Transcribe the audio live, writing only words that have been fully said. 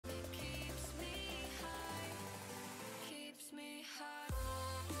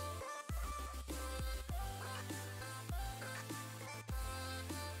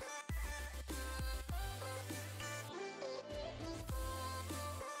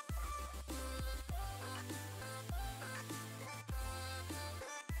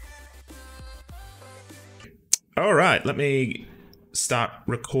All right, let me start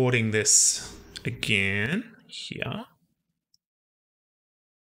recording this again here.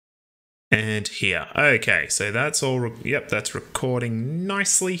 And here. Okay, so that's all, yep, that's recording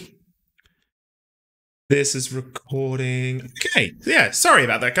nicely. This is recording. Okay, yeah, sorry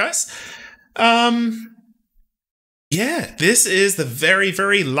about that, guys. Yeah, this is the very,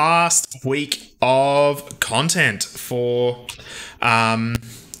 very last week of content for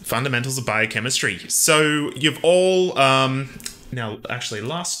Fundamentals of Biochemistry. So you've all, now actually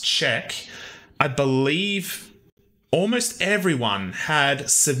last check, I believe almost everyone had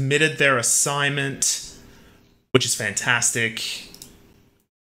submitted their assignment, which is fantastic.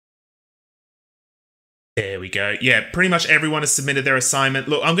 There we go. Yeah, pretty much everyone has submitted their assignment.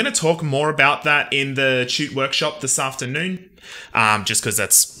 Look, I'm going to talk more about that in the Shoot workshop this afternoon, just because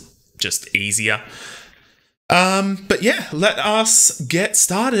that's just easier. But yeah, let us get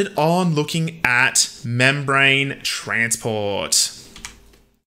started on looking at membrane transport.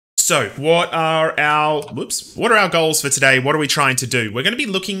 So what are our goals for today? What are we trying to do? We're going to be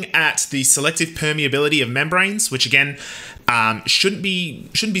looking at the selective permeability of membranes, which again, shouldn't be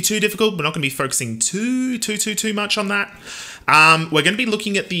too difficult. We're not going to be focusing too much on that. We're going to be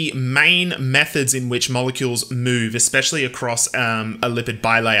looking at the main methods in which molecules move, especially across a lipid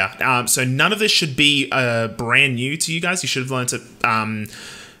bilayer. So none of this should be brand new to you guys. You should have learned it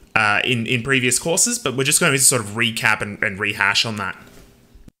in previous courses, but we're just going to sort of recap and rehash on that.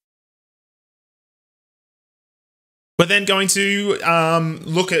 We're then going to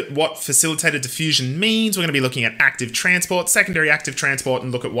look at what facilitated diffusion means. We're going to be looking at active transport, secondary active transport,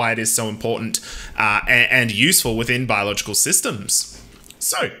 and look at why it is so important and useful within biological systems.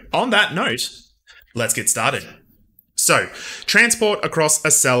 So, on that note, let's get started. So, transport across a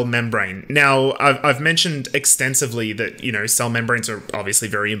cell membrane. Now, I've mentioned extensively that, cell membranes are obviously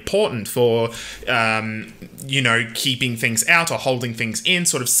very important for, keeping things out or holding things in,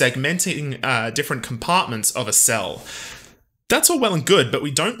 sort of segmenting different compartments of a cell. That's all well and good, but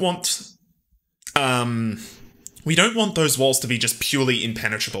we don't want those walls to be just purely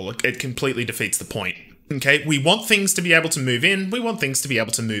impenetrable. It completely defeats the point. Okay, we want things to be able to move in, we want things to be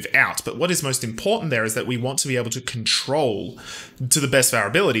able to move out, but what is most important there is that we want to be able to control, to the best of our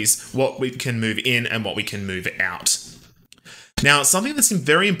abilities, what we can move in and what we can move out. Now, something that's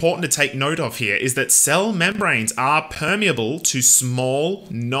very important to take note of here is that cell membranes are permeable to small,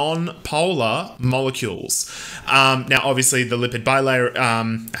 non-polar molecules. Now, obviously, the lipid bilayer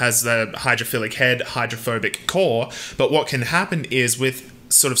has the hydrophilic head, hydrophobic core, but what can happen is with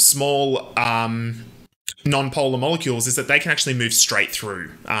sort of small non-polar molecules is that they can actually move straight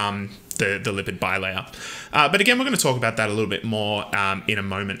through the lipid bilayer. But again, we're going to talk about that a little bit more in a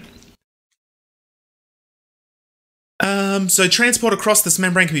moment. So transport across this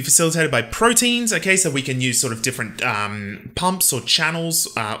membrane can be facilitated by proteins. Okay, so we can use sort of different pumps or channels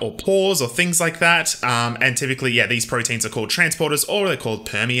or pores or things like that. And typically, yeah, these proteins are called transporters or they're called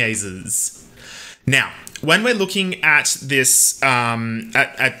permeases. Now, when we're looking at this,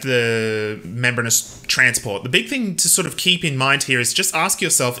 at the membranous transport, the big thing to sort of keep in mind here is just ask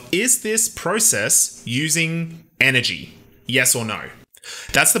yourself, is this process using energy? Yes or no?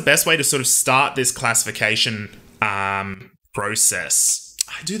 That's the best way to sort of start this classification process.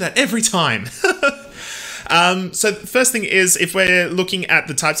 I do that every time. So the first thing is, if we're looking at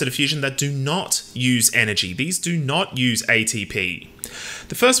the types of diffusion that do not use energy, these do not use ATP.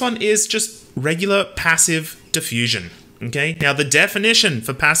 The first one is just regular passive diffusion. Okay, now the definition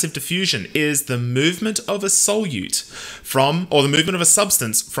for passive diffusion is the movement of a solute or the movement of a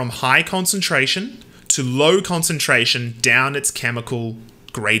substance from high concentration to low concentration down its chemical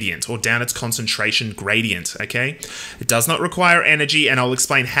gradient or down its concentration gradient. Okay, it does not require energy, and I'll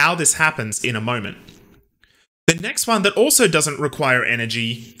explain how this happens in a moment. The next one that also doesn't require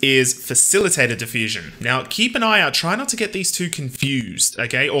energy is facilitated diffusion. Now, keep an eye out. Try not to get these two confused,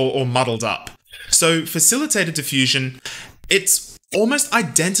 okay, or muddled up. So, facilitated diffusion, it's almost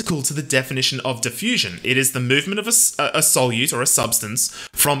identical to the definition of diffusion. It is the movement of a solute or a substance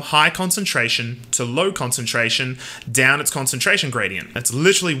from high concentration to low concentration down its concentration gradient. That's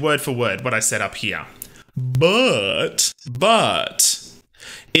literally word for word what I set up here. But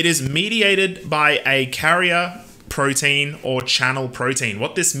it is mediated by a carrier protein or channel protein.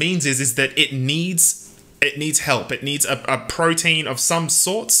 What this means is that it needs help. It needs a protein of some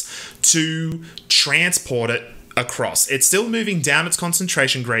sorts to transport it across. It's still moving down its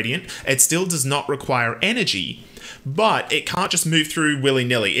concentration gradient. It still does not require energy, but it can't just move through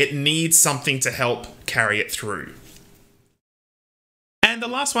willy-nilly. It needs something to help carry it through. And the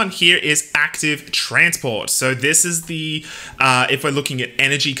last one here is active transport. So this is the, if we're looking at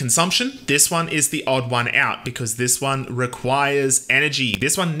energy consumption, this one is the odd one out because this one requires energy.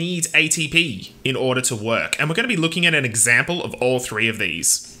 This one needs ATP in order to work. And we're going to be looking at an example of all three of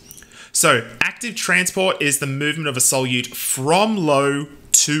these. So active transport is the movement of a solute from low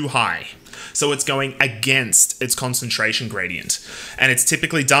to high. So it's going against its concentration gradient. And it's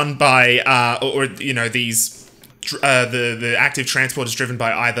typically done by, the active transport is driven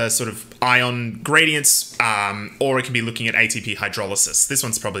by either sort of ion gradients, or it can be looking at ATP hydrolysis. This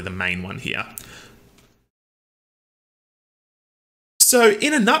one's probably the main one here. So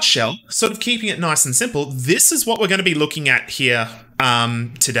in a nutshell, sort of keeping it nice and simple, this is what we're going to be looking at here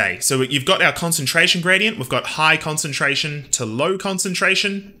today. So you've got our concentration gradient. We've got high concentration to low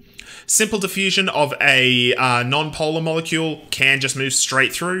concentration. Simple diffusion of a non-polar molecule can just move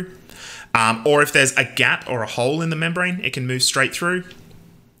straight through. Or if there's a gap or a hole in the membrane, it can move straight through.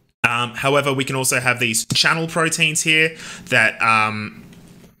 However, we can also have these channel proteins here that are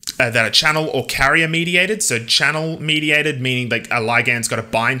channel or carrier mediated. So channel mediated, meaning like a ligand's got to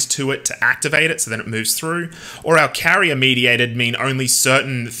bind to it to activate it, so then it moves through. Or our carrier mediated mean only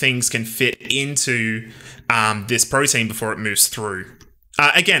certain things can fit into this protein before it moves through.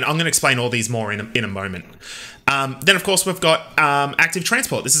 Again, I'm going to explain all these more in a moment. Then, of course, we've got active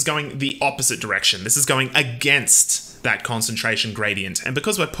transport. This is going the opposite direction. This is going against that concentration gradient. And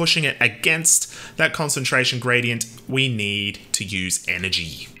because we're pushing it against that concentration gradient, we need to use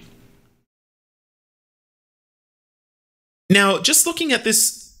energy. Now, just looking at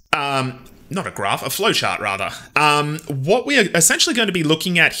this, not a graph, a flowchart rather, what we are essentially going to be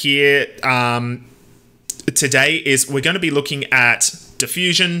looking at here today is we're going to be looking at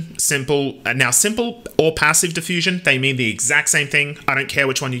diffusion, simple. Now, simple or passive diffusion, they mean the exact same thing. I don't care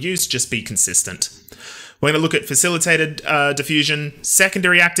which one you use, just be consistent. We're going to look at facilitated diffusion,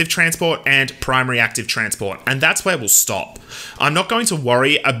 secondary active transport, and primary active transport. And that's where we'll stop. I'm not going to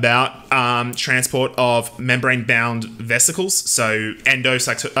worry about transport of membrane-bound vesicles, so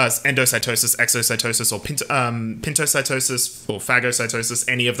endocytosis, exocytosis, or pintocytosis, or phagocytosis,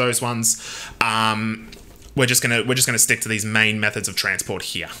 any of those ones. We're just gonna stick to these main methods of transport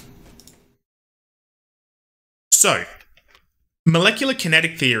here. So, molecular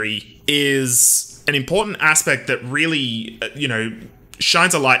kinetic theory is an important aspect that really,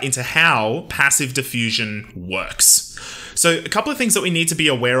 shines a light into how passive diffusion works. So, a couple of things that we need to be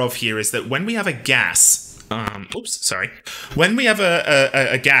aware of here is that when we have a gas, when we have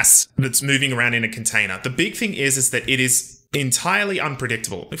a gas that's moving around in a container, the big thing is that it is entirely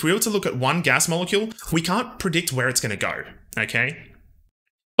unpredictable. If we were to look at one gas molecule, we can't predict where it's going to go, okay?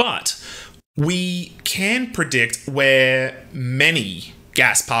 But we can predict where many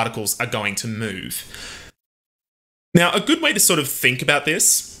gas particles are going to move. Now, a good way to sort of think about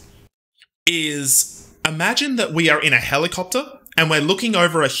this is imagine that we are in a helicopter and we're looking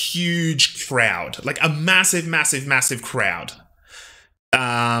over a huge crowd, like a massive, massive, massive crowd.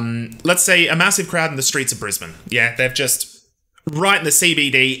 Let's say a massive crowd in the streets of Brisbane. Yeah, they've just right in the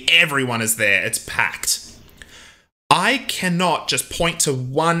CBD, everyone is there. It's packed. I cannot just point to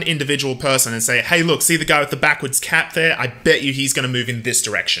one individual person and say, hey, look, see the guy with the backwards cap there? I bet you he's going to move in this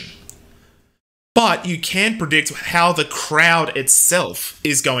direction. But you can predict how the crowd itself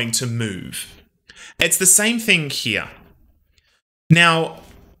is going to move. It's the same thing here. Now,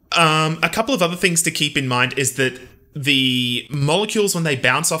 a couple of other things to keep in mind is that the molecules, when they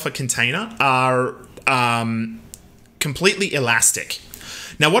bounce off a container, are completely elastic.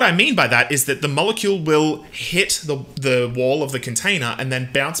 Now, what I mean by that is that the molecule will hit the wall of the container and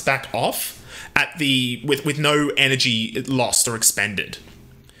then bounce back off at with no energy lost or expended.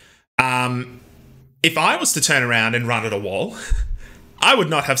 If I was to turn around and run at a wall, I would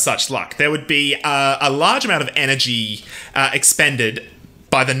not have such luck. There would be a large amount of energy expended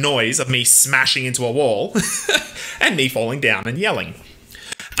by the noise of me smashing into a wall and me falling down and yelling.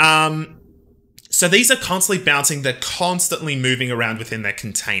 So these are constantly bouncing. They're constantly moving around within their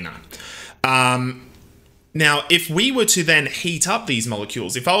container. Now, if we were to then heat up these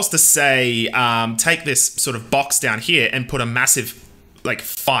molecules, if I was to say, take this sort of box down here and put a massive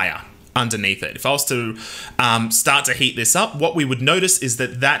fire underneath it. If I was to start to heat this up, what we would notice is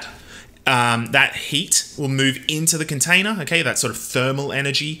that that heat will move into the container, okay, that sort of thermal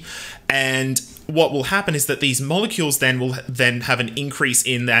energy. And what will happen is that these molecules then will have an increase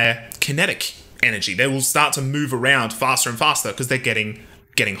in their kinetic energy. They will start to move around faster and faster because they're getting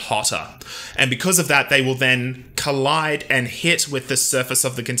hotter. And because of that, they will then collide and hit with the surface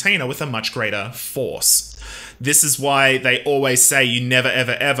of the container with a much greater force. This is why they always say you never,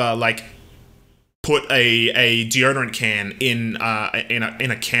 ever, ever put a deodorant can in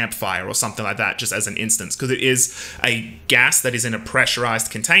a campfire or something like that, just as an instance, because it is a gas that is in a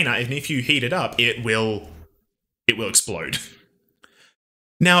pressurized container, and if you heat it up, it will explode.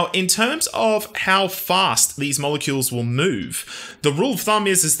 Now, in terms of how fast these molecules will move, the rule of thumb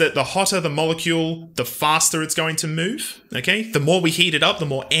is that the hotter the molecule, the faster it's going to move. Okay, the more we heat it up, the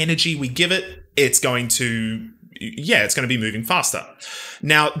more energy we give it, it's going to be moving faster.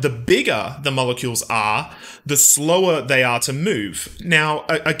 Now, the bigger the molecules are, the slower they are to move. Now,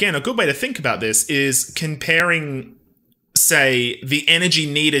 again, a good way to think about this is comparing, say, the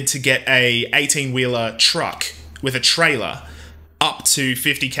energy needed to get a 18-wheeler truck with a trailer up to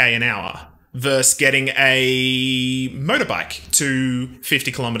 50k an hour versus getting a motorbike to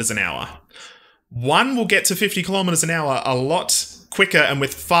 50 kilometers an hour. One will get to 50 kilometers an hour a lot quicker and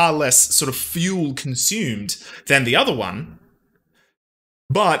with far less sort of fuel consumed than the other one,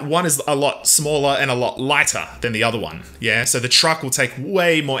 but one is a lot smaller and a lot lighter than the other one. Yeah, so the truck will take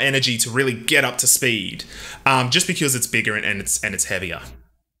way more energy to really get up to speed, just because it's bigger and it's heavier.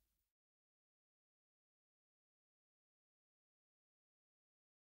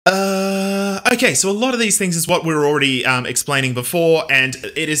 Okay, so a lot of these things is what we were already explaining before, and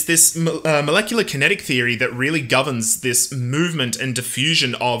it is this molecular kinetic theory that really governs this movement and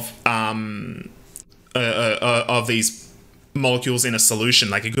diffusion of these molecules in a solution.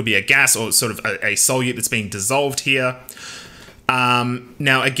 Like, it could be a gas or sort of a solute that's being dissolved here.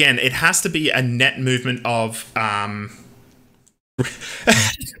 Now, again, it has to be a net movement of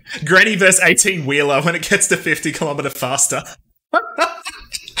Granny versus 18-wheeler when it gets to 50 kilometer faster.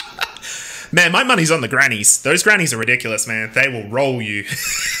 Man, my money's on the grannies. Those grannies are ridiculous, man. They will roll you.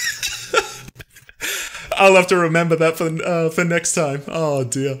 I'll have to remember that for next time. Oh,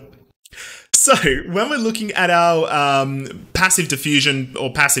 dear. So, when we're looking at our passive diffusion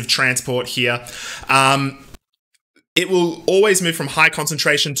or passive transport here, it will always move from high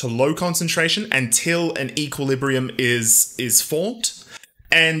concentration to low concentration until an equilibrium is formed.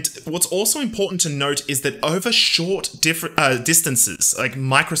 And what's also important to note is that over short distances, like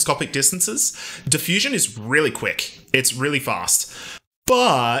microscopic distances, diffusion is really quick. It's really fast.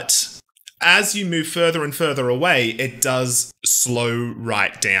 But as you move further and further away, it does slow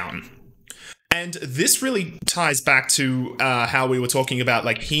right down. And this really ties back to how we were talking about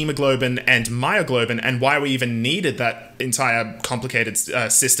like hemoglobin and myoglobin and why we even needed that entire complicated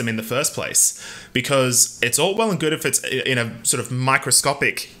system in the first place. Because it's all well and good if it's in a sort of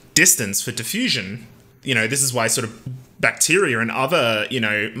microscopic distance for diffusion. You know, this is why sort of bacteria and other, you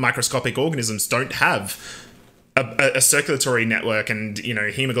know, microscopic organisms don't have a circulatory network and, you know,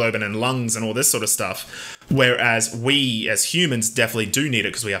 hemoglobin and lungs and all this sort of stuff. Whereas we as humans definitely do need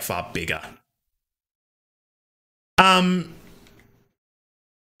it because we are far bigger.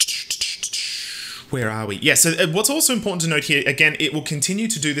 Where are we? Yeah, so what's also important to note here, again, it will continue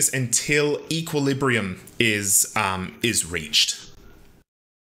to do this until equilibrium is reached.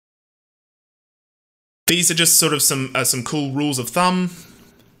 These are just sort of some cool rules of thumb.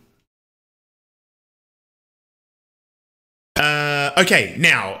 Okay,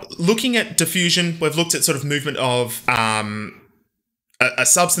 now, looking at diffusion, we've looked at sort of movement of a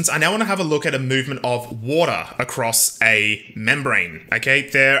substance. I now want to have a look at a movement of water across a membrane. Okay,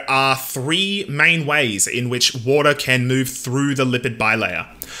 there are three main ways in which water can move through the lipid bilayer.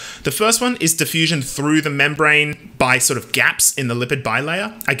 The first one is diffusion through the membrane by sort of gaps in the lipid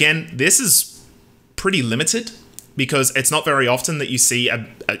bilayer. Again, this is pretty limited because it's not very often that you see a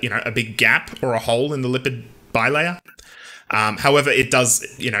big gap or a hole in the lipid bilayer. However, it does,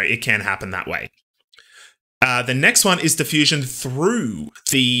 it can happen that way. The next one is diffusion through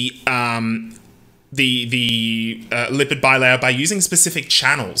the lipid bilayer by using specific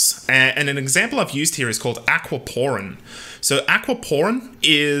channels. And an example I've used here is called aquaporin. So aquaporin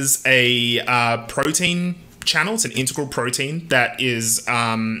is a protein channel. It's an integral protein that is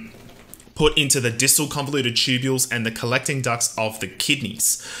put into the distal convoluted tubules and the collecting ducts of the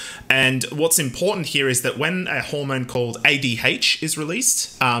kidneys. And what's important here is that when a hormone called ADH is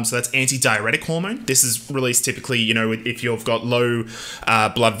released, so that's antidiuretic hormone, this is released typically, if you've got low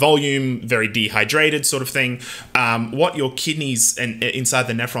blood volume, very dehydrated sort of thing, what your kidneys and inside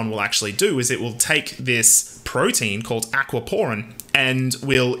the nephron will actually do is it will take this protein called aquaporin and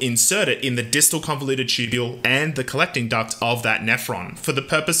will insert it in the distal convoluted tubule and the collecting duct of that nephron for the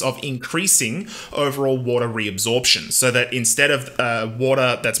purpose of increasing overall water reabsorption, so that instead of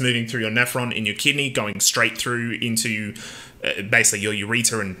water that's moving through your nephron in your kidney going straight through into basically your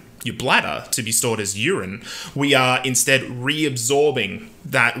urethra and your bladder to be stored as urine, we are instead reabsorbing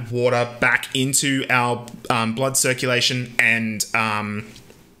that water back into our blood circulation and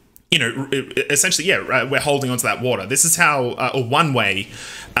essentially, yeah, we're holding onto that water. This is how, or one way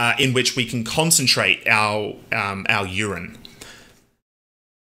in which we can concentrate our urine.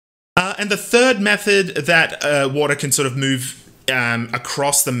 And the third method that water can sort of move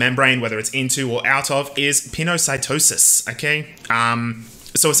across the membrane, whether it's into or out of, is pinocytosis. Okay,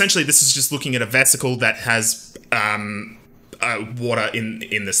 so essentially, this is just looking at a vesicle that has water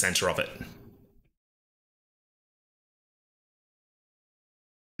in the center of it.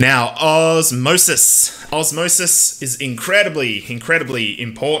 Now, osmosis. Osmosis is incredibly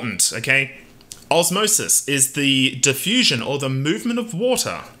important. Okay, osmosis is the diffusion or the movement of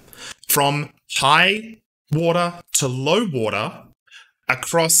water from high water to low water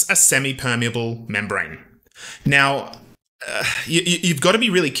across a semi-permeable membrane. Now, you've got to be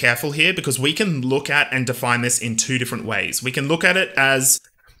really careful here, because we can look at and define this in two different ways. We can look at it as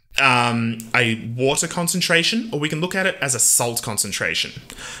a water concentration, or we can look at it as a salt concentration.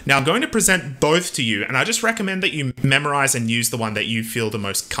 Now, I'm going to present both to you, and I just recommend that you memorize and use the one that you feel the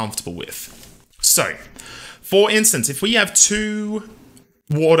most comfortable with. So, for instance, if we have two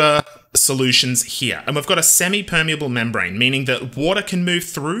water solutions here, and we've got a semi-permeable membrane, meaning that water can move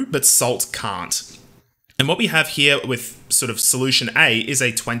through, but salt can't. And what we have here with sort of solution A is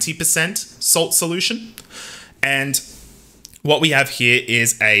a 20% salt solution, and what we have here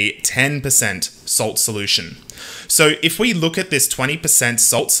is a 10% salt solution. So if we look at this 20%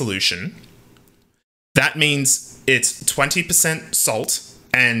 salt solution, that means it's 20% salt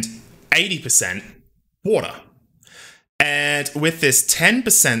and 80% water. And with this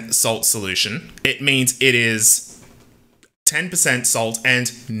 10% salt solution, it means it is 10% salt and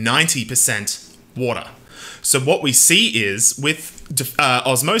 90% water. So what we see is, with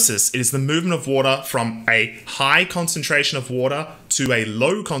osmosis, it is the movement of water from a high concentration of water to a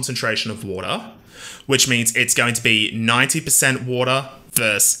low concentration of water, which means it's going to be 90% water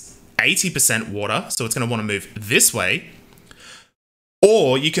versus 80% water. So it's going to want to move this way.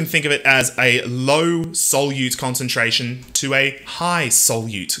 Or you can think of it as a low solute concentration to a high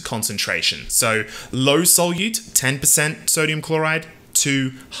solute concentration. So low solute, 10% sodium chloride,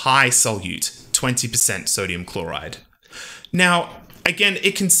 to high solute, 20% sodium chloride. Now, again,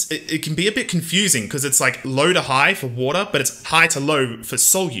 it can be a bit confusing, because it's like low to high for water, but it's high to low for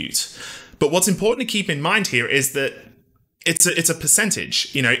solute. But what's important to keep in mind here is that it's a percentage.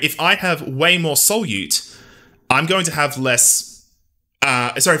 If I have way more solute, I'm going to have less.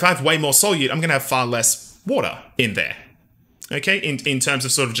 If I have way more solute, I'm going to have far less water in there. Okay, in terms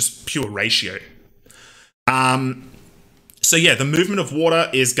of sort of just pure ratio. So yeah, the movement of water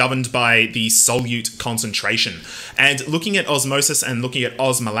is governed by the solute concentration. And looking at osmosis and looking at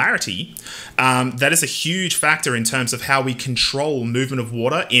osmolarity, that is a huge factor in terms of how we control movement of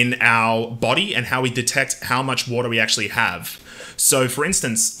water in our body and how we detect how much water we actually have. So, for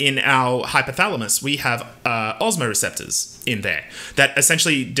instance, in our hypothalamus, we have osmoreceptors in there that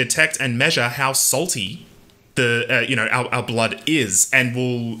essentially detect and measure how salty our blood is, and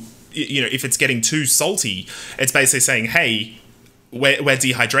will, if it's getting too salty, it's basically saying, hey, we're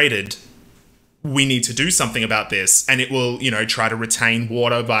dehydrated. We need to do something about this, and it will, try to retain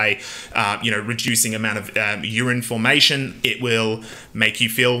water by, reducing amount of urine formation. It will make you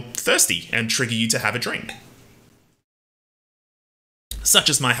feel thirsty and trigger you to have a drink, such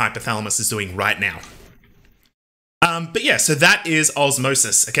as my hypothalamus is doing right now. But yeah, so that is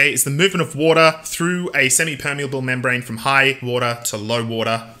osmosis, okay? It's the movement of water through a semi-permeable membrane from high water to low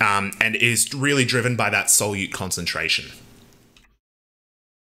water, and is really driven by that solute concentration.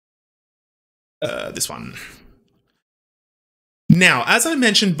 This one. Now, as I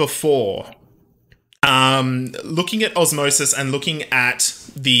mentioned before, looking at osmosis and looking at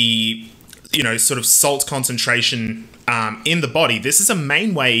the sort of salt concentration in the body, this is a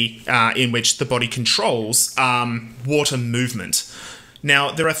main way in which the body controls water movement.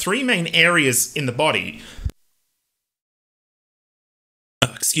 Now, there are three main areas in the body.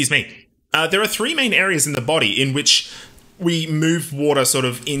 There are three main areas in the body in which we move water sort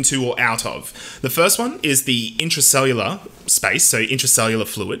of into or out of. The first one is the intracellular space, so intracellular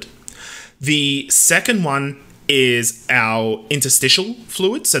fluid. The second one is our interstitial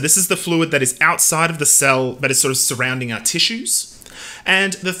fluid. So this is the fluid that is outside of the cell, but is sort of surrounding our tissues.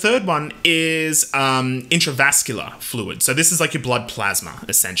 And the third one is intravascular fluid. So this is like your blood plasma,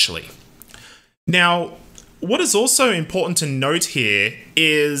 essentially. Now, what is also important to note here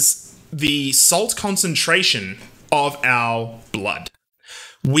is the salt concentration of our blood.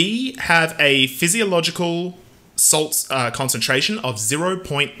 We have a physiological salt concentration of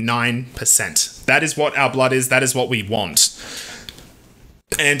 0.9%. That is what our blood is. That is what we want.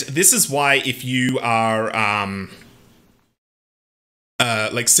 And this is why if you are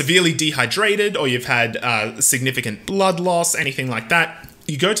like severely dehydrated, or you've had significant blood loss, anything like that,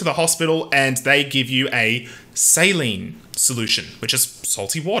 you go to the hospital and they give you a saline solution, which is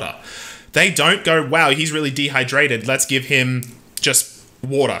salty water. They don't go, wow, he's really dehydrated, let's give him just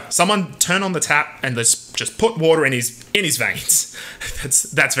water. Someone turn on the tap and let's just put water in his veins.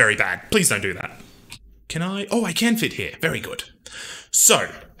 That's very bad. Please don't do that. Can I? Oh, I can fit here. Very good. So,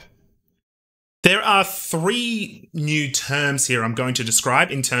 there are 3 new terms here I'm going to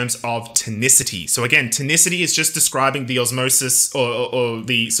describe in terms of tonicity. So again, tonicity is just describing the osmosis or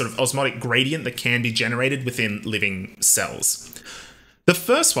the sort of osmotic gradient that can be generated within living cells. The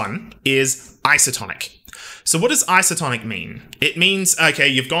first one is isotonic. So what does isotonic mean? It means, okay,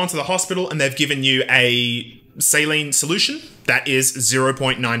 you've gone to the hospital and they've given you a saline solution that is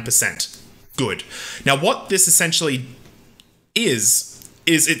 0.9%. Good. Now what this essentially is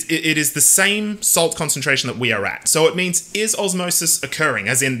it is the same salt concentration that we are at. So it means, is osmosis occurring,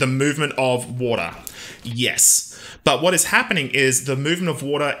 as in the movement of water? Yes. But what is happening is the movement of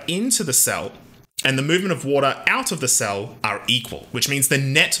water into the cell and the movement of water out of the cell are equal, which means the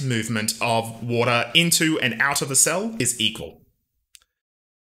net movement of water into and out of the cell is equal.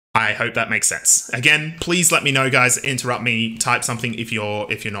 I hope that makes sense. Again, please let me know, guys. Interrupt me, type something if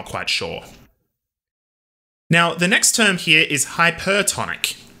you're not quite sure. Now, the next term here is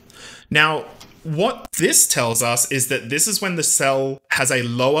hypertonic. Now, what this tells us is that this is when the cell has a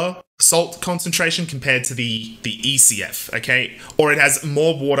lower salt concentration compared to the ECF, okay? Or it has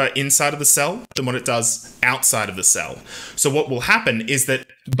more water inside of the cell than what it does outside of the cell. So what will happen is that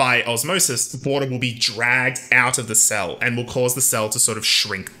by osmosis, water will be dragged out of the cell and will cause the cell to sort of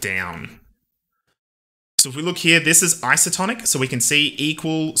shrink down. So if we look here, this is isotonic, so we can see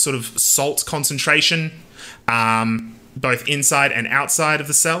equal sort of salt concentration, both inside and outside of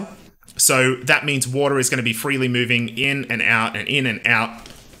the cell. So that means water is going to be freely moving in and out,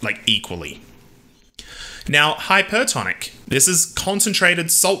 like equally. Now, hypertonic, this is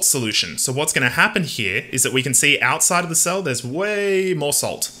concentrated salt solution. So what's going to happen here is that we can see outside of the cell, there's way more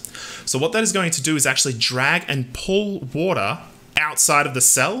salt. So what that is going to do is actually drag and pull water outside of the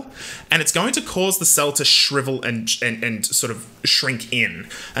cell, and it's going to cause the cell to shrivel and sort of shrink in.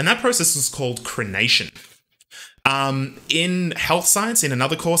 And that process is called crenation. In health science, in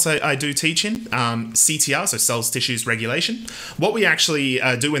another course I do teach in, CTR, so cells, tissues, regulation, what we actually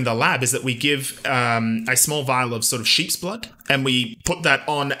do in the lab is that we give a small vial of sort of sheep's blood, and we put that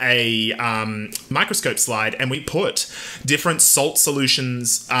on a microscope slide, and we put different salt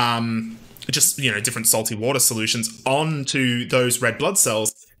solutions, different salty water solutions onto those red blood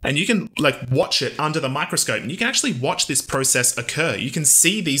cells. And you can like watch it under the microscope, and you can actually watch this process occur. You can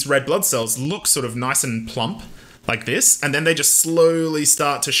see these red blood cells look sort of nice and plump like this, and then they just slowly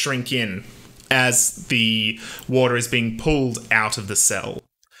start to shrink in as the water is being pulled out of the cell.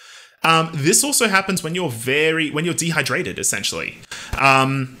 This also happens when you're dehydrated, essentially.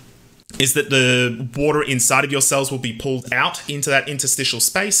 Is that the water inside of your cells will be pulled out into that interstitial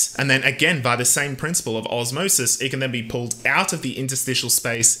space, and then again, by the same principle of osmosis, it can then be pulled out of the interstitial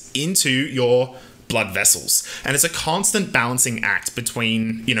space into your blood vessels. And it's a constant balancing act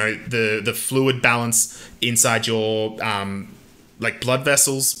between, the fluid balance inside your blood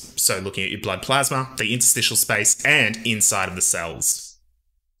vessels, so looking at your blood plasma, the interstitial space, and inside of the cells.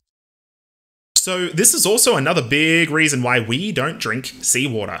 So this is also another big reason why we don't drink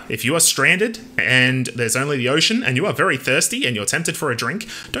seawater. If you are stranded and there's only the ocean and you are very thirsty and you're tempted for a drink,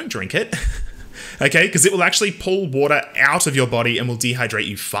 don't drink it. Okay, because it will actually pull water out of your body and will dehydrate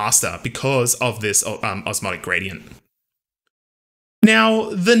you faster because of this osmotic gradient. Now,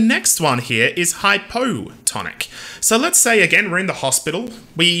 the next one here is hypotonic. So let's say, again, we're in the hospital.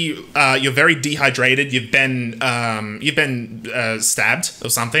 You're very dehydrated. You've been stabbed or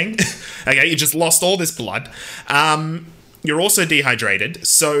something. Okay, you just lost all this blood. You're also dehydrated.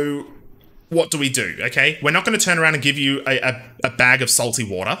 So what do we do? Okay, we're not going to turn around and give you a bag of salty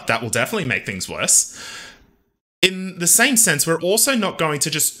water. That will definitely make things worse. In the same sense, we're also not going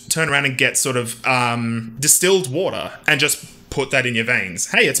to just turn around and get sort of distilled water and just put that in your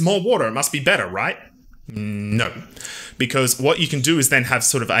veins. Hey, it's more water, it must be better, right? No. Because what you can do is then have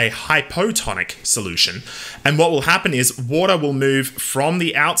sort of a hypotonic solution. And what will happen is water will move from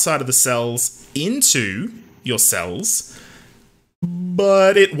the outside of the cells into your cells,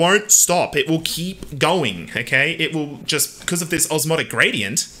 but it won't stop. It will keep going, okay? It will just, because of this osmotic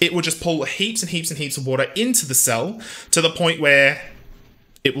gradient, it will just pull heaps and heaps and heaps of water into the cell to the point where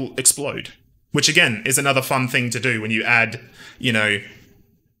it will explode. Which, again, is another fun thing to do when you add,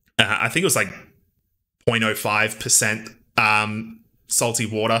 I think it was like 0.05% salty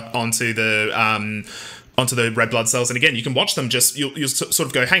water onto the onto the red blood cells. And again, you can watch them you'll sort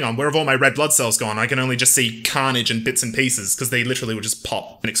of go, hang on, where have all my red blood cells gone? I can only just see carnage and bits and pieces because they literally will just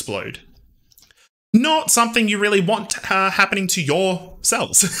pop and explode. Not something you really want happening to your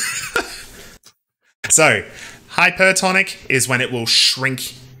cells. So, hypertonic is when it will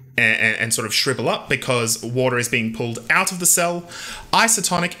shrink and sort of shrivel up because water is being pulled out of the cell.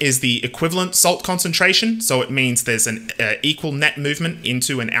 Isotonic is the equivalent salt concentration, so it means there's an equal net movement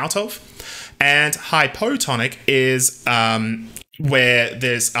into and out of. And hypotonic is where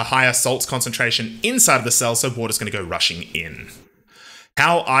there's a higher salt concentration inside of the cell, so water's going to go rushing in.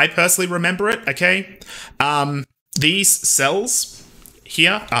 How I personally remember it, okay? These cells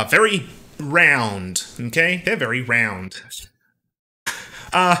here are very round, okay? They're very round.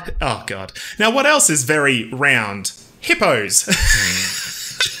 Oh god. Now what else is very round? Hippos.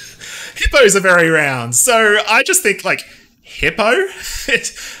 Hippos are very round. So I just think like hippo,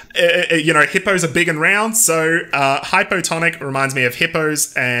 you know, hippos are big and round. So hypotonic reminds me of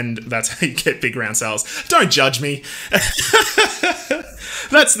hippos, and that's how you get big round cells. Don't judge me.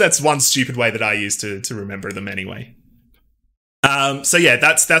 That's one stupid way that I use to remember them anyway. So yeah,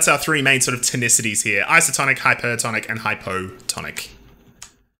 that's our three main sort of tonicities here: isotonic, hypertonic, and hypotonic.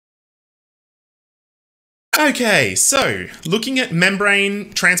 Okay, so looking at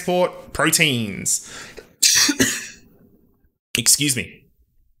membrane transport proteins. Excuse me.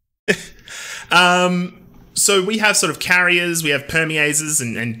 So we have sort of carriers, we have permeases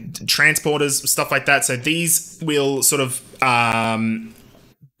and transporters, stuff like that. So these will sort of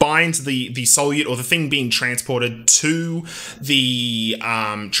bind the solute or the thing being transported to the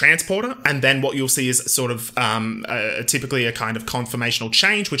transporter, and then what you'll see is sort of typically a kind of conformational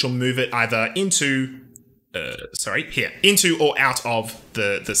change, which will move it either into into or out of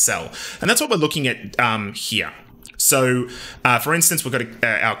the cell. And that's what we're looking at here. So, for instance, we've got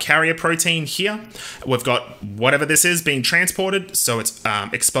our carrier protein here. We've got whatever this is being transported, so it's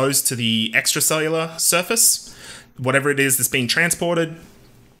exposed to the extracellular surface. Whatever it is that's being transported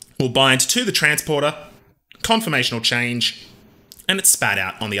will bind to the transporter, conformational change, and it's spat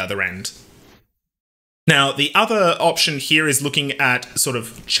out on the other end. Now, the other option here is looking at sort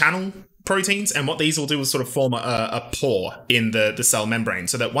of channel proteins, and what these will do is sort of form a pore in the cell membrane,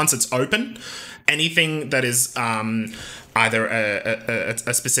 so that once it's open, anything that is either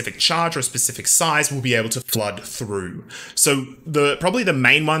a specific charge or a specific size will be able to flood through. So probably the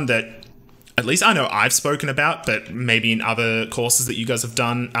main one that at least I know I've spoken about, but maybe in other courses that you guys have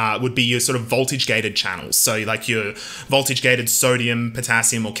done, would be your sort of voltage-gated channels. So like your voltage-gated sodium,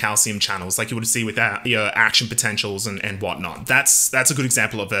 potassium, or calcium channels, like you would see with your action potentials and whatnot. That's a good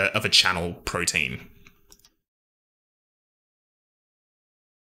example of a channel protein.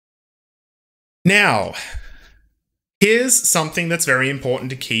 Now, here's something that's very important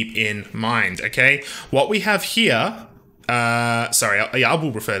to keep in mind, okay? What we have here, I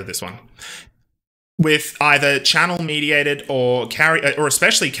will refer to this one. With either channel-mediated or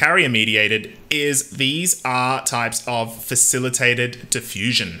especially carrier-mediated, is these are types of facilitated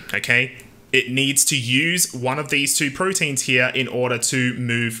diffusion, okay? It needs to use one of these two proteins here in order to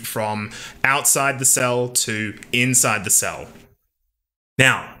move from outside the cell to inside the cell.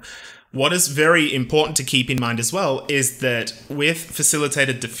 Now, what is very important to keep in mind as well is that with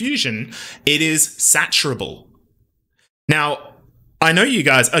facilitated diffusion, it is saturable. Now, I know you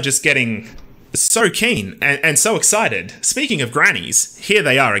guys are just getting so keen and so excited. Speaking of grannies, here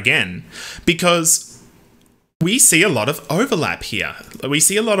they are again, because we see a lot of overlap here. We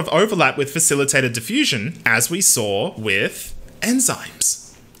see a lot of overlap with facilitated diffusion, as we saw with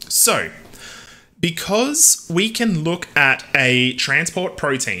enzymes. So, because we can look at a transport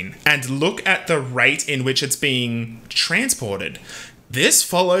protein and look at the rate in which it's being transported, this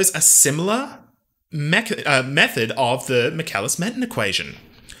follows a similar method of the Michaelis-Menten equation.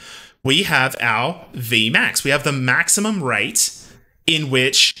 We have our Vmax. We have the maximum rate in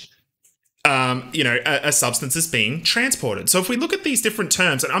which a substance is being transported. So if we look at these different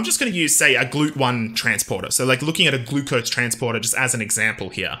terms, and I'm just going to use, say, a GLUT1 transporter. So like looking at a glucose transporter just as an example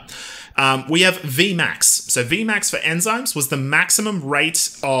here. We have Vmax. So Vmax for enzymes was the maximum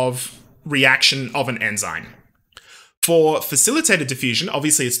rate of reaction of an enzyme. For facilitated diffusion,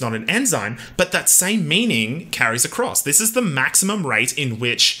 obviously it's not an enzyme, but that same meaning carries across. This is the maximum rate in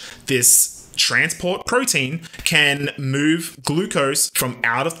which this transport protein can move glucose from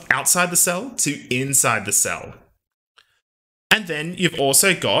outside the cell to inside the cell. And then you've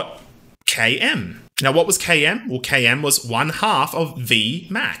also got Km. Now, what was Km? Well, Km was 1/2 of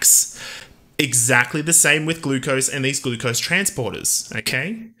Vmax. Exactly the same with glucose and these glucose transporters,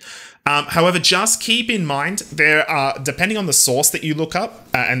 okay? However, just keep in mind, there are, depending on the source that you look up,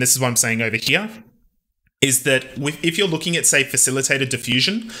 and this is what I'm saying over here, is that if you're looking at, say, facilitated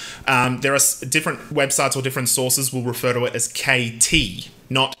diffusion, there are different websites or different sources will refer to it as KT,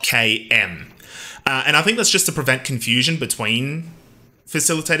 not KM. And I think that's just to prevent confusion between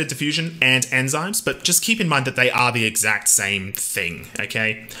facilitated diffusion and enzymes, but just keep in mind that they are the exact same thing,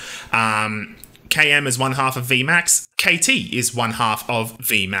 okay? KM is 1/2 of Vmax, KT is 1/2 of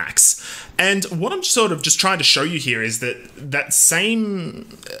Vmax. And what I'm sort of just trying to show you here is that that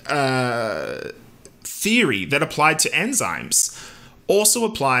same theory that applied to enzymes also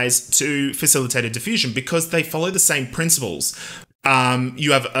applies to facilitated diffusion because they follow the same principles.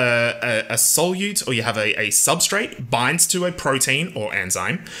 You have a solute, or you have a substrate binds to a protein or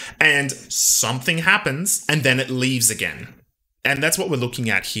enzyme, and something happens, and then it leaves again. And that's what we're looking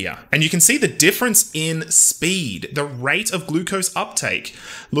at here. And you can see the difference in speed, the rate of glucose uptake.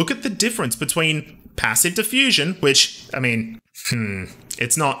 Look at the difference between passive diffusion, which, I mean,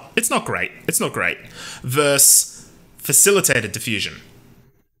 it's not great. It's not great. Versus facilitated diffusion.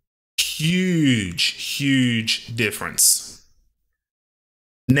 Huge difference.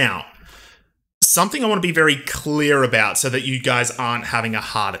 Now, something I want to be very clear about so that you guys aren't having a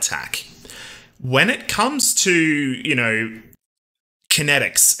heart attack. When it comes to, you know,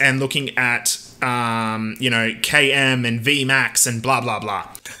 kinetics and looking at, you know, KM and Vmax and blah, blah, blah,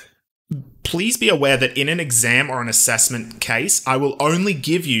 please be aware that in an exam or an assessment case, I will only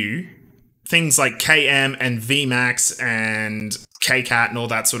give you things like KM and Vmax and KCAT and all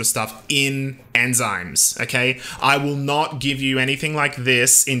that sort of stuff in enzymes, okay? I will not give you anything like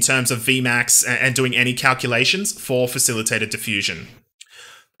this in terms of Vmax and doing any calculations for facilitated diffusion.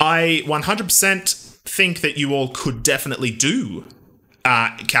 I 100% think that you all could definitely do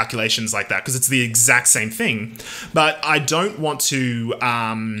calculations like that because it's the exact same thing, but I don't want to,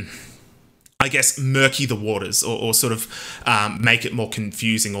 I guess, murky the waters or sort of make it more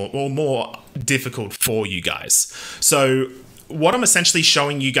confusing or more difficult for you guys. So what I'm essentially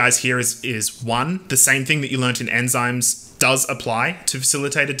showing you guys here is one, the same thing that you learned in enzymes does apply to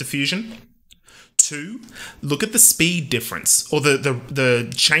facilitated diffusion. Two, look at the speed difference or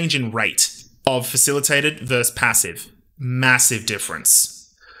the change in rate of facilitated versus passive. Massive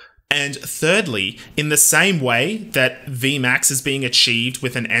difference. And thirdly, in the same way that Vmax is being achieved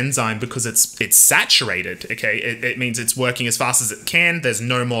with an enzyme because it's saturated, okay? It means it's working as fast as it can. There's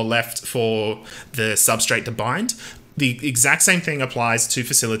no more left for the substrate to bind. The exact same thing applies to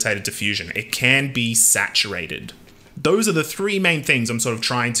facilitated diffusion. It can be saturated. Those are the three main things I'm sort of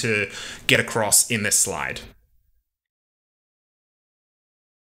trying to get across in this slide.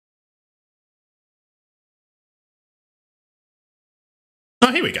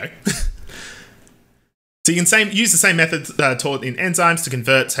 Oh, here we go. So you can use the same method taught in enzymes to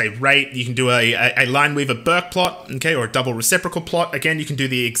convert, say, rate. You can do a Lineweaver-Burke plot, okay, or a double reciprocal plot. Again, you can do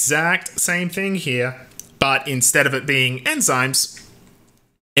the exact same thing here, but instead of it being enzymes,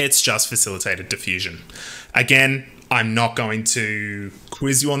 it's just facilitated diffusion. Again, I'm not going to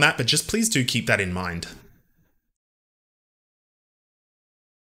quiz you on that, but just please do keep that in mind.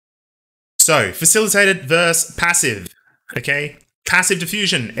 So, facilitated versus passive, okay? Passive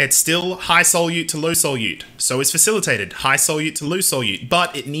diffusion, it's still high solute to low solute. So is facilitated, high solute to low solute,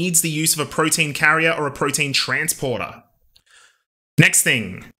 but it needs the use of a protein carrier or a protein transporter. Next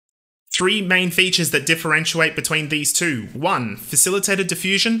thing, three main features that differentiate between these two. One, facilitated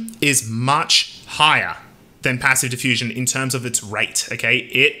diffusion is much higher than passive diffusion in terms of its rate, okay?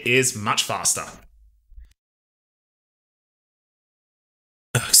 It is much faster.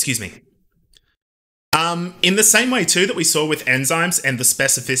 Oh, excuse me. In the same way too that we saw with enzymes and the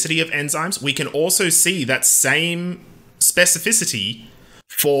specificity of enzymes, we can also see that same specificity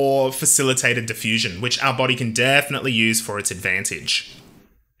for facilitated diffusion, which our body can definitely use for its advantage.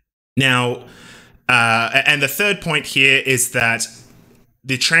 Now, and the third point here is that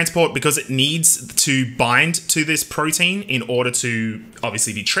the transport, because it needs to bind to this protein in order to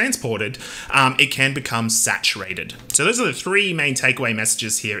obviously be transported, it can become saturated. So those are the three main takeaway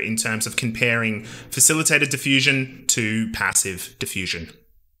messages here in terms of comparing facilitated diffusion to passive diffusion.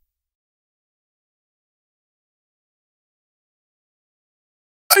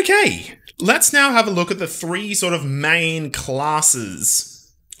 Okay, let's now have a look at the three sort of main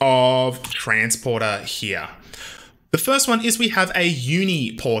classes of transporter here. The first one is we have a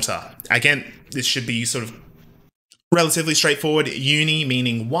uniporter. Again, this should be sort of relatively straightforward. Uni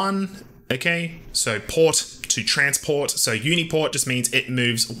meaning one, okay? So port to transport. So uniport just means it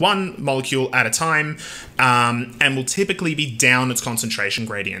moves one molecule at a time and will typically be down its concentration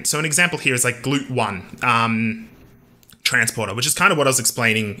gradient. So an example here is like GLUT1 transporter, which is kind of what I was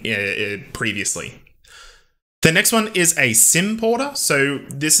explaining previously. The next one is a symporter. So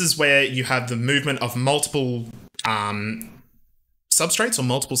this is where you have the movement of multiple substrates or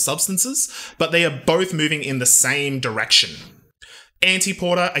multiple substances, but they are both moving in the same direction.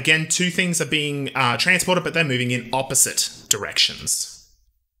 Antiporter, again, two things are being transported, but they're moving in opposite directions.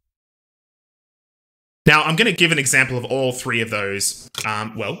 Now, I'm going to give an example of all three of those,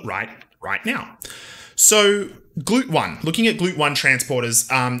 right now. So, GLUT1, looking at GLUT1 transporters,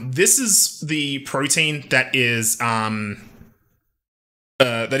 this is the protein that is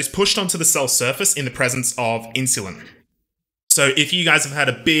pushed onto the cell surface in the presence of insulin. So, if you guys have had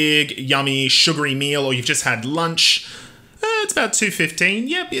a big, yummy, sugary meal, or you've just had lunch, it's about 2:15.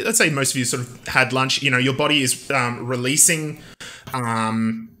 Yeah, let's say most of you sort of had lunch. You know, your body is releasing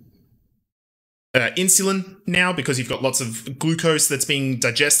insulin now because you've got lots of glucose that's being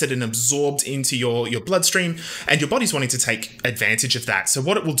digested and absorbed into your bloodstream, and your body's wanting to take advantage of that. So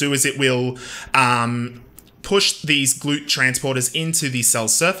what it will do is it will push these GLUT transporters into the cell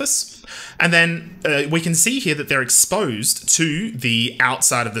surface, and then we can see here that they're exposed to the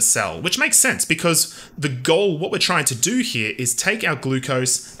outside of the cell, which makes sense because the goal, what we're trying to do here, is take our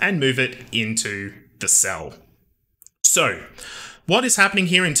glucose and move it into the cell. So what is happening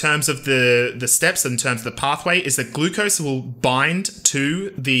here in terms of the steps, in terms of the pathway, is that glucose will bind to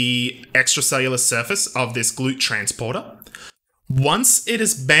the extracellular surface of this GLUT transporter. Once it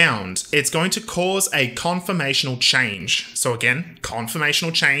is bound, it's going to cause a conformational change. So again,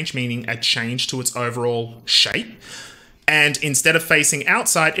 conformational change, meaning a change to its overall shape. And instead of facing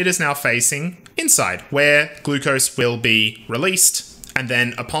outside, it is now facing inside, where glucose will be released. And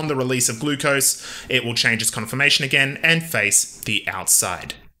then upon the release of glucose, it will change its conformation again and face the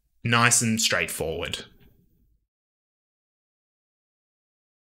outside. Nice and straightforward.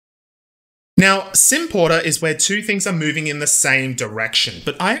 Now, symporter is where two things are moving in the same direction,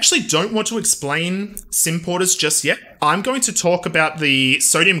 but I actually don't want to explain symporters just yet. I'm going to talk about the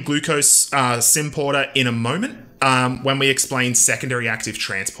sodium glucose symporter in a moment when we explain secondary active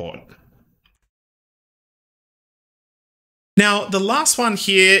transport. Now, the last one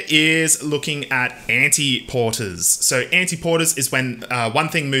here is looking at antiporters. So antiporters is when one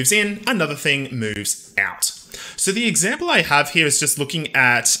thing moves in, another thing moves out. So the example I have here is just looking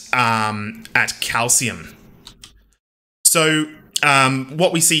at calcium. So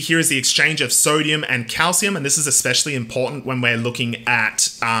what we see here is the exchange of sodium and calcium, and this is especially important when we're looking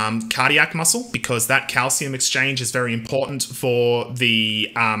at cardiac muscle, because that calcium exchange is very important for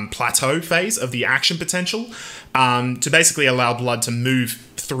the plateau phase of the action potential, to basically allow blood to move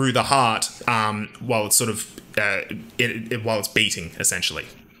through the heart while it's sort of while it's beating, essentially.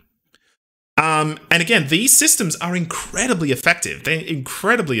 And again, these systems are incredibly effective. They're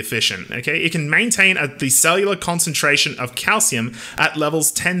incredibly efficient, okay? It can maintain the cellular concentration of calcium at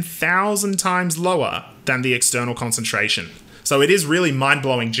levels 10,000 times lower than the external concentration. So it is really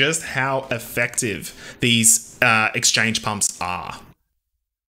mind-blowing just how effective these exchange pumps are.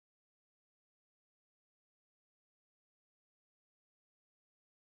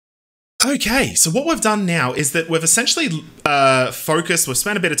 Okay, so what we've done now is that we've essentially we've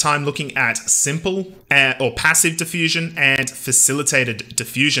spent a bit of time looking at simple or passive diffusion and facilitated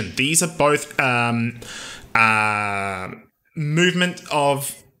diffusion. These are both movement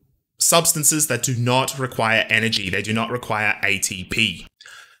of substances that do not require energy. They do not require ATP.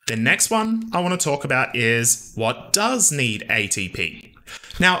 The next one I want to talk about is what does need ATP.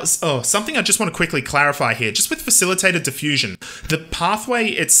 Now, something I just want to quickly clarify here, just with facilitated diffusion, the pathway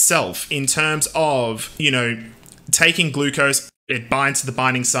itself in terms of, taking glucose, it binds to the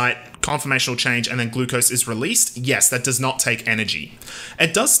binding site, conformational change, and then glucose is released. Yes, that does not take energy.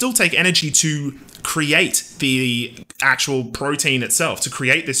 It does still take energy to create the actual protein itself, to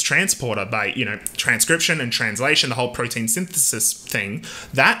create this transporter by, transcription and translation, the whole protein synthesis thing.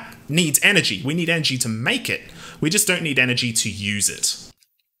 That needs energy. We need energy to make it. We just don't need energy to use it.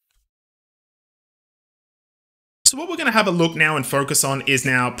 So what we're going to have a look now and focus on is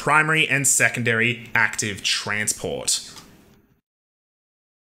now primary and secondary active transport.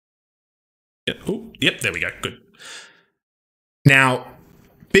 Yep, there we go. Good. Now,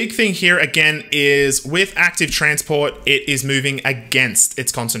 big thing here again is with active transport, it is moving against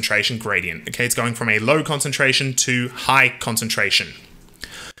its concentration gradient. Okay, it's going from a low concentration to high concentration.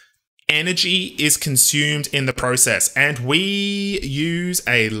 Energy is consumed in the process, and we use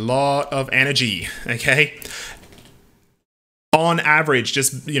a lot of energy, okay? On average,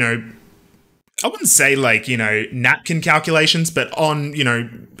 just, I wouldn't say like, napkin calculations, but on,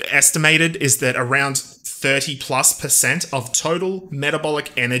 estimated is that around 30+% of total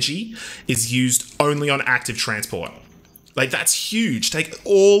metabolic energy is used only on active transport. Like, that's huge. Take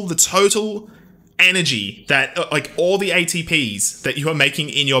all the total energy that, like all the ATPs that you are making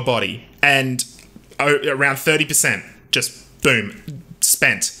in your body, and around 30% just boom,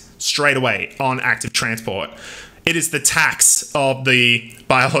 spent straight away on active transport. It is the tax of the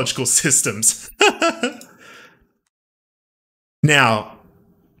biological systems. Now,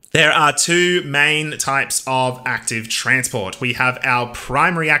 there are two main types of active transport. We have our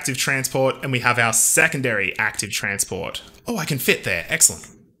primary active transport and we have our secondary active transport. Oh, I can fit there. Excellent.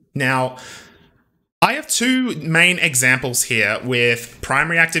 Now, I have two main examples here with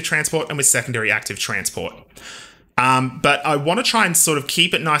primary active transport and with secondary active transport. But I want to try and sort of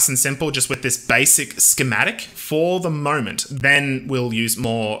keep it nice and simple just with this basic schematic for the moment. Then we'll use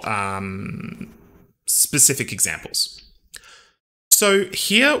more specific examples. So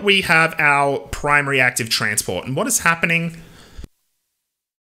here we have our primary active transport, and what is happening?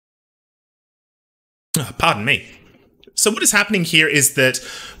 Oh, pardon me. So what is happening here is that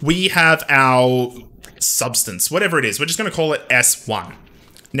we have our substance, whatever it is. We're just going to call it S1.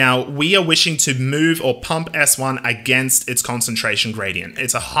 Now, we are wishing to move or pump S1 against its concentration gradient.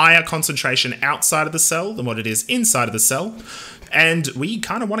 It's a higher concentration outside of the cell than what it is inside of the cell, and we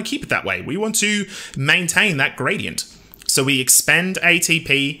kind of want to keep it that way. We want to maintain that gradient. So we expend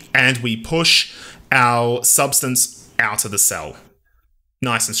ATP and we push our substance out of the cell.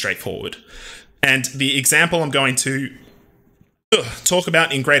 Nice and straightforward. And the example I'm going to talk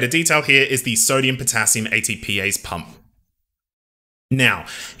about in greater detail here is the sodium-potassium ATPase pump. Now,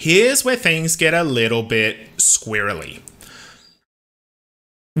 here's where things get a little bit squirrely.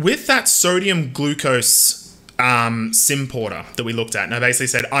 With that sodium glucose symporter that we looked at, and I basically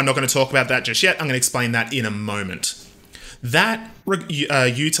said, I'm not going to talk about that just yet, I'm going to explain that in a moment. That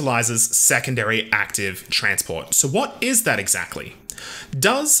utilizes secondary active transport. So what is that exactly?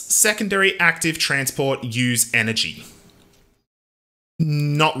 Does secondary active transport use energy?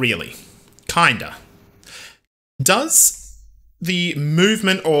 Not really. Kinda. Does the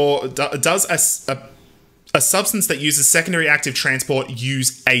movement or does a substance that uses secondary active transport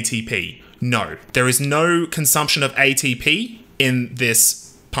use ATP? No. There is no consumption of ATP in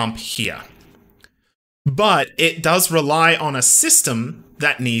this pump here. But it does rely on a system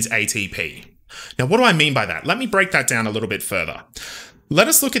that needs ATP. Now, what do I mean by that? Let me break that down a little bit further. Let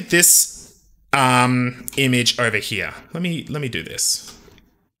us look at this image over here. Let me do this.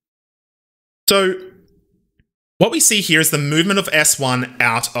 So what we see here is the movement of S1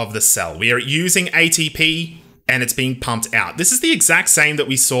 out of the cell. We are using ATP and it's being pumped out. This is the exact same that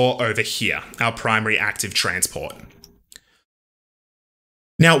we saw over here, our primary active transport.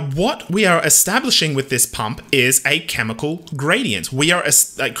 Now, what we are establishing with this pump is a chemical gradient. We are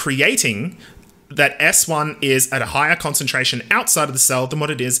creating that S1 is at a higher concentration outside of the cell than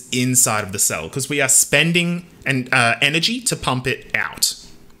what it is inside of the cell, because we are spending energy to pump it out.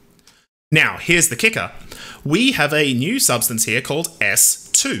 Now, here's the kicker. We have a new substance here called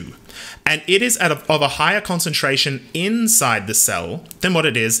S2, and it is of a higher concentration inside the cell than what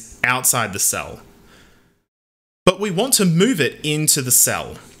it is outside the cell. But we want to move it into the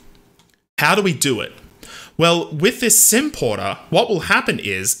cell. How do we do it? Well, with this symporter, what will happen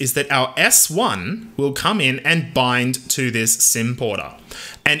is that our S1 will come in and bind to this symporter.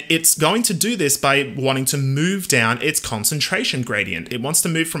 And it's going to do this by wanting to move down its concentration gradient. It wants to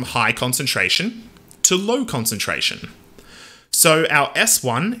move from high concentration to low concentration. So our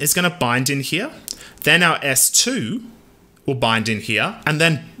S1 is going to bind in here, then our S2 will bind in here, and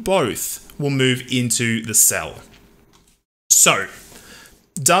then both will move into the cell. So,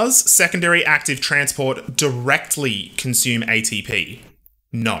 does secondary active transport directly consume ATP?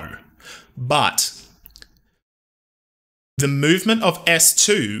 No. But the movement of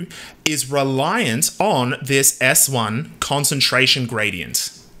S2 is reliant on this S1 concentration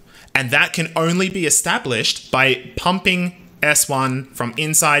gradient. And that can only be established by pumping S1 from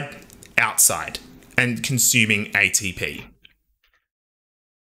inside outside and consuming ATP.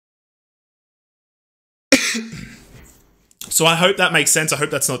 So I hope that makes sense. I hope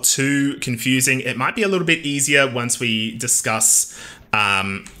that's not too confusing. It might be a little bit easier once we discuss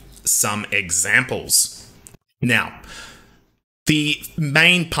some examples. Now, the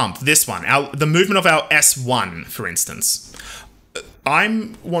main pump, this one, the movement of our S1, for instance. I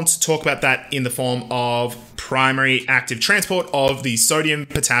want to talk about that in the form of primary active transport of the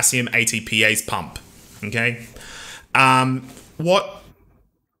sodium-potassium ATPase pump. Okay? What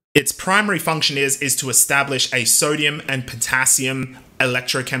its primary function is to establish a sodium and potassium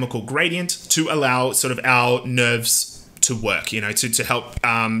electrochemical gradient to allow sort of our nerves to work, you know, to help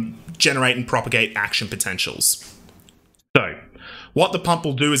generate and propagate action potentials. So what the pump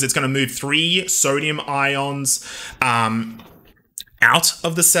will do is it's going to move 3 sodium ions out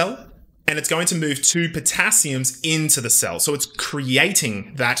of the cell, and it's going to move two potassiums into the cell. So it's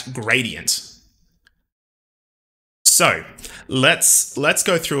creating that gradient. So let's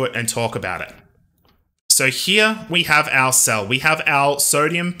go through it and talk about it. So here we have our cell. We have our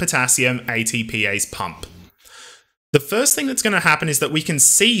sodium potassium ATPase pump. The first thing that's going to happen is that we can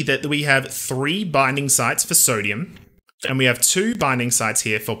see that we have 3 binding sites for sodium, and we have 2 binding sites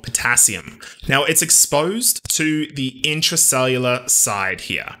here for potassium. Now it's exposed to the intracellular side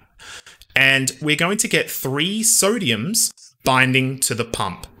here, and we're going to get 3 sodiums binding to the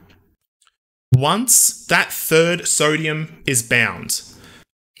pump. Once that 3rd sodium is bound,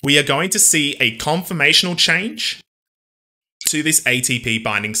 we are going to see a conformational change to this ATP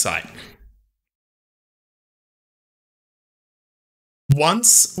binding site.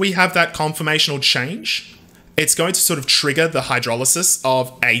 Once we have that conformational change, it's going to sort of trigger the hydrolysis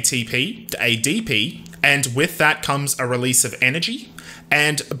of ATP to ADP, and with that comes a release of energy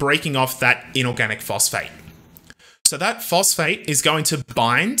and breaking off that inorganic phosphate. So that phosphate is going to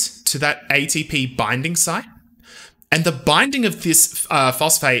bind to that ATP binding site, and the binding of this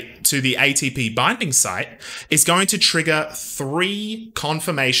phosphate to the ATP binding site is going to trigger 3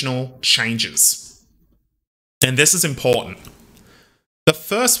 conformational changes. And this is important. The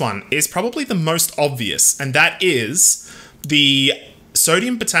first one is probably the most obvious, and that is the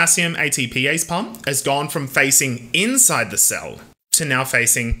sodium potassium ATPase pump has gone from facing inside the cell to now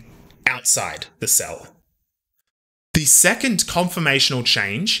facing outside the cell. The second conformational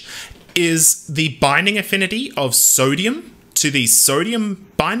change is the binding affinity of sodium to these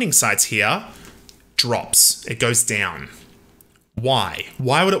sodium binding sites here drops. It goes down. Why?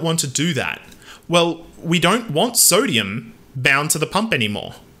 Why would it want to do that? Well, we don't want sodium bound to the pump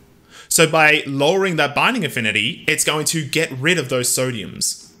anymore. So by lowering that binding affinity, it's going to get rid of those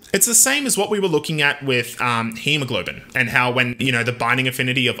sodiums. It's the same as what we were looking at with hemoglobin, and how when, the binding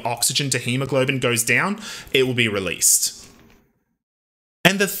affinity of oxygen to hemoglobin goes down, it will be released.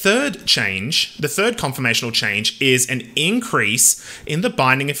 And the third change, the third conformational change, is an increase in the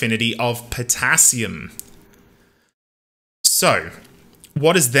binding affinity of potassium. So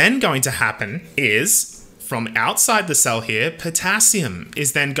what is then going to happen is, from outside the cell here, potassium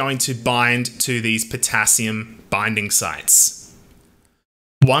is then going to bind to these potassium binding sites.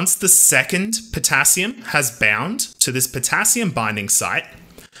 Once the second potassium has bound to this potassium binding site,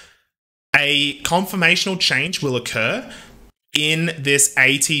 a conformational change will occur in this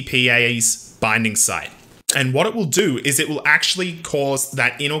ATPase binding site. And what it will do is it will actually cause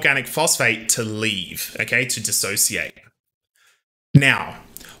that inorganic phosphate to leave, okay, to dissociate. Now,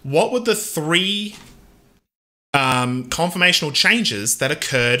 what were the 3 conformational changes that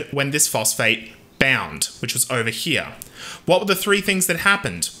occurred when this phosphate bound, which was over here? What were the 3 things that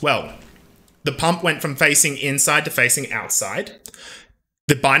happened? Well, the pump went from facing inside to facing outside.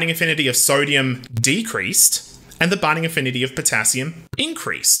 The binding affinity of sodium decreased, and the binding affinity of potassium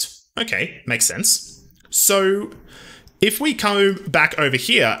increased. Okay, makes sense. So if we go back over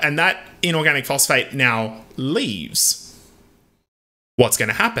here and that inorganic phosphate now leaves, what's going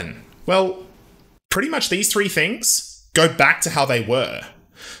to happen? Well, pretty much these 3 things go back to how they were.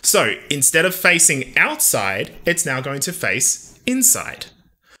 So instead of facing outside, it's now going to face inside.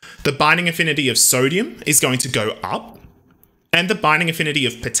 The binding affinity of sodium is going to go up, and the binding affinity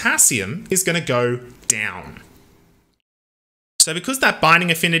of potassium is going to go down. So because that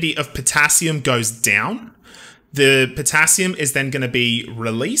binding affinity of potassium goes down, the potassium is then going to be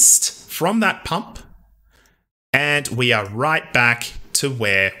released from that pump, and we are right back to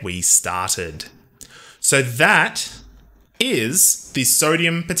where we started. So that is the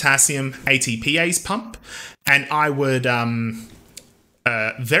sodium potassium ATPase pump, and I would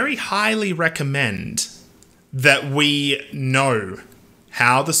very highly recommend that we know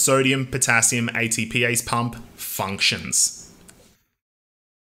how the sodium potassium ATPase pump functions.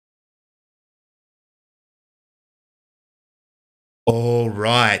 All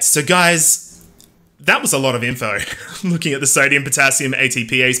right, so guys, that was a lot of info looking at the sodium potassium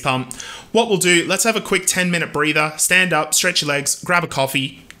ATPase pump. What we'll do, let's have a quick 10-minute breather, stand up, stretch your legs, grab a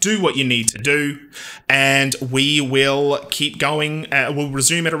coffee, do what you need to do, and we will keep going. We'll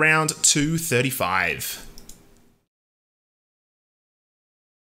resume at around 2:35.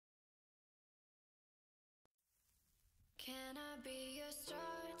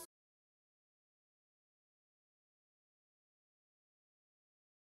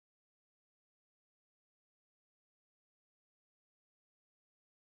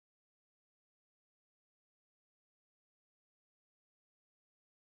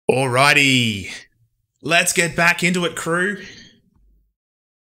 Alrighty, let's get back into it, crew.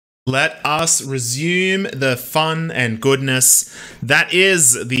 Let us resume the fun and goodness that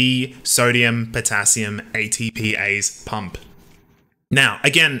is the sodium potassium ATPase pump. Now,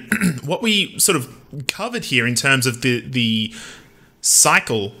 again, what we sort of covered here in terms of the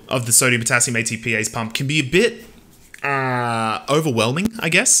cycle of the sodium potassium ATPase pump can be a bit overwhelming, I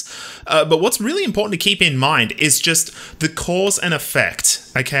guess. But what's really important to keep in mind is just the cause and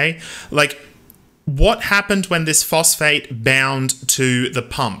effect, okay? Like, what happened when this phosphate bound to the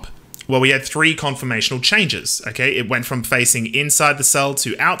pump? Well, we had 3 conformational changes, okay? It went from facing inside the cell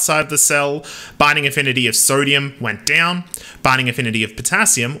to outside the cell. Binding affinity of sodium went down. Binding affinity of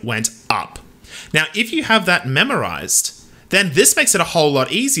potassium went up. Now, if you have that memorized, then this makes it a whole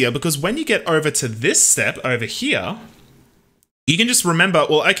lot easier, because when you get over to this step over here, you can just remember,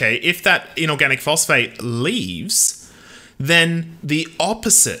 well, okay, if that inorganic phosphate leaves, then the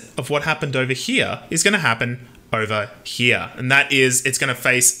opposite of what happened over here is going to happen over here. And that is, it's going to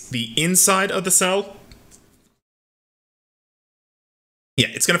face the inside of the cell. Yeah,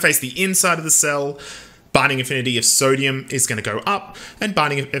 it's going to face the inside of the cell. Binding affinity of sodium is going to go up, and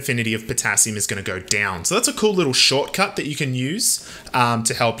binding affinity of potassium is going to go down. So that's a cool little shortcut that you can use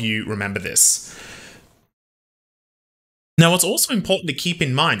to help you remember this. Now, what's also important to keep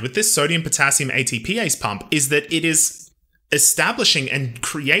in mind with this sodium potassium ATPase pump is that it is establishing and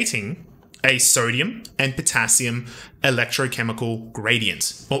creating a sodium and potassium electrochemical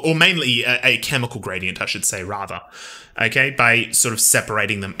gradient, or mainly a chemical gradient, I should say, rather, okay, by sort of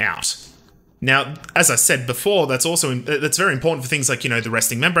separating them out. Now, as I said before, that's very important for things like, the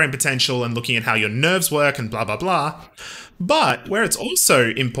resting membrane potential and looking at how your nerves work and blah, blah, blah. But where it's also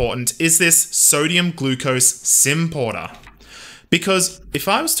important is this sodium glucose symporter. Because if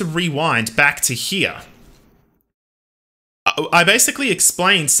I was to rewind back to here, I basically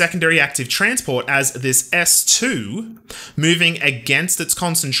explained secondary active transport as this S2 moving against its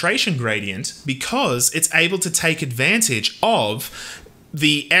concentration gradient because it's able to take advantage of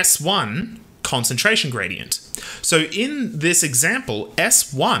the S1 concentration gradient. So in this example,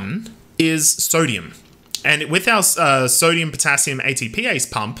 S1 is sodium. And with our sodium potassium ATPase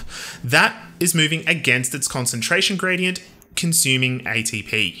pump, that is moving against its concentration gradient, consuming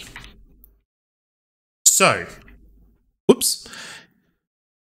ATP. So, whoops.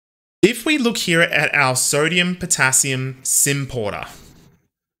 If we look here at our sodium potassium symporter,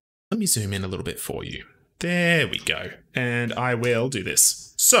 let me zoom in a little bit for you. There we go. And I will do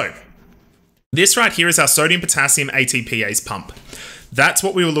this. So, this right here is our sodium potassium ATPase pump. That's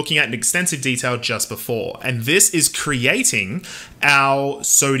what we were looking at in extensive detail just before. And this is creating our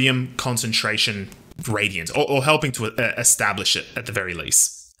sodium concentration gradient, or helping to establish it at the very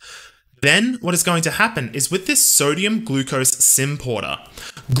least. Then what is going to happen is with this sodium glucose symporter,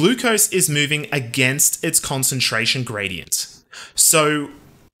 glucose is moving against its concentration gradient. So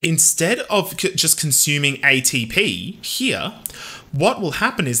instead of just consuming ATP here, what will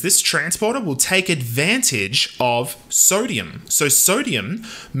happen is this transporter will take advantage of sodium. So sodium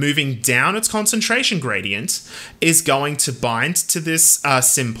moving down its concentration gradient is going to bind to this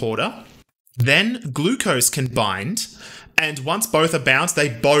symporter. Then glucose can bind, and once both are bound, they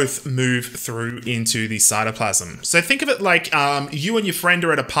both move through into the cytoplasm. So think of it like you and your friend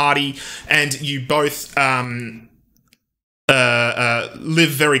are at a party, and you both live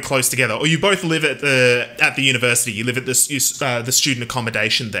very close together, or you both live at the university. You live at the student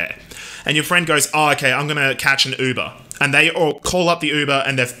accommodation there, and your friend goes, "Oh, okay, I'm gonna catch an Uber," and they all call up the Uber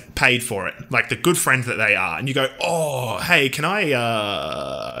and they've paid for it, like the good friend that they are. And you go, "Oh, hey, can I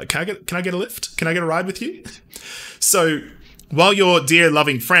get a lift? Can I get a ride with you?" So while your dear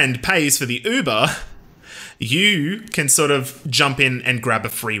loving friend pays for the Uber, you can sort of jump in and grab a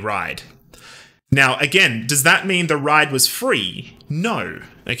free ride. Now, again, does that mean the ride was free? No,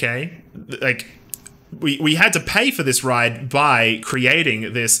 okay? Like, we had to pay for this ride by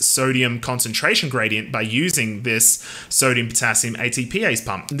creating this sodium concentration gradient by using this sodium potassium ATPase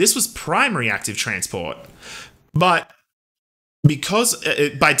pump. This was primary active transport. But because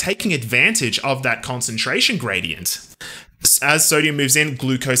by taking advantage of that concentration gradient, as sodium moves in,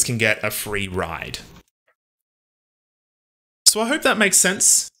 glucose can get a free ride. So I hope that makes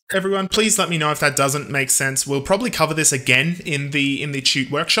sense. Everyone, please let me know if that doesn't make sense. We'll probably cover this again in the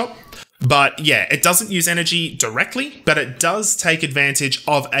Tute workshop. But yeah, it doesn't use energy directly, but it does take advantage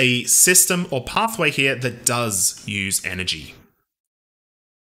of a system or pathway here that does use energy.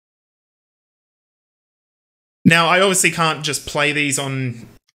 Now, I obviously can't just play these on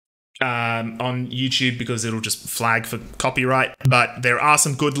YouTube because it'll just flag for copyright, but there are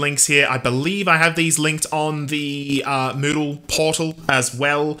some good links here. I believe I have these linked on the Moodle portal as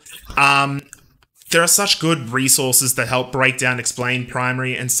well. There are such good resources that help break down, explain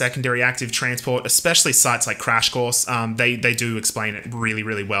primary and secondary active transport, especially sites like Crash Course. They do explain it really,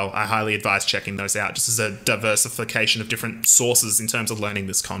 really well. I highly advise checking those out just as a diversification of different sources in terms of learning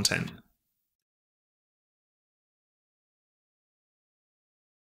this content.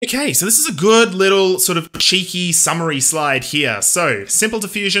 Okay, so this is a good little sort of cheeky summary slide here. So, simple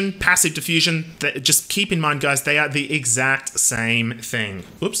diffusion, passive diffusion, just keep in mind, guys, they are the exact same thing.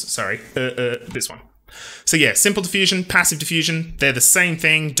 Oops, sorry, this one. So yeah, simple diffusion, passive diffusion, they're the same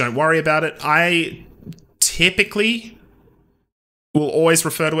thing, don't worry about it. I typically will always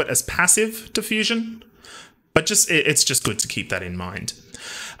refer to it as passive diffusion, but it's just good to keep that in mind.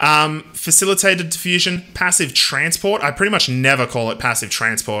 Facilitated diffusion, passive transport. I pretty much never call it passive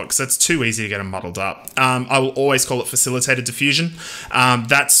transport because it's too easy to get them muddled up. I will always call it facilitated diffusion.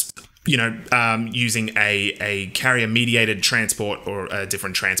 That's using a carrier-mediated transport or a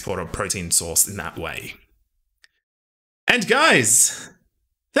different transport or protein source in that way. And guys,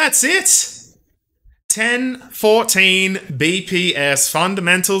 that's it. 1014 BPS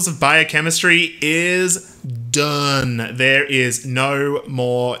Fundamentals of Biochemistry is done. There is no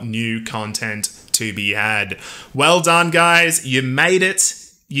more new content to be had. Well done, guys. You made it.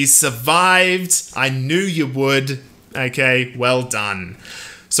 You survived. I knew you would. Okay, well done.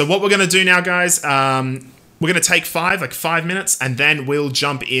 So what we're going to do now, guys, we're going to take 5 minutes, and then we'll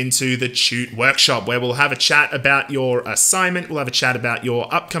jump into the Tute workshop where we'll have a chat about your assignment, we'll have a chat about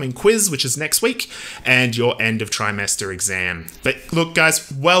your upcoming quiz, which is next week, and your end of trimester exam. But look,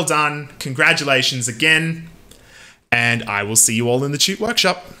 guys, well done. Congratulations again, and I will see you all in the Tute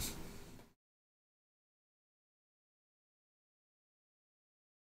workshop.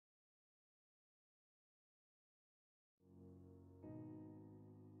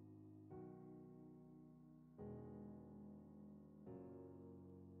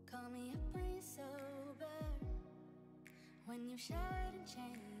 Call me up when you're sober, when you showered and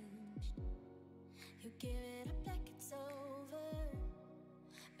changed. You give it up like it's over,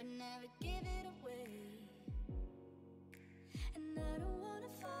 but never give it away. And I don't want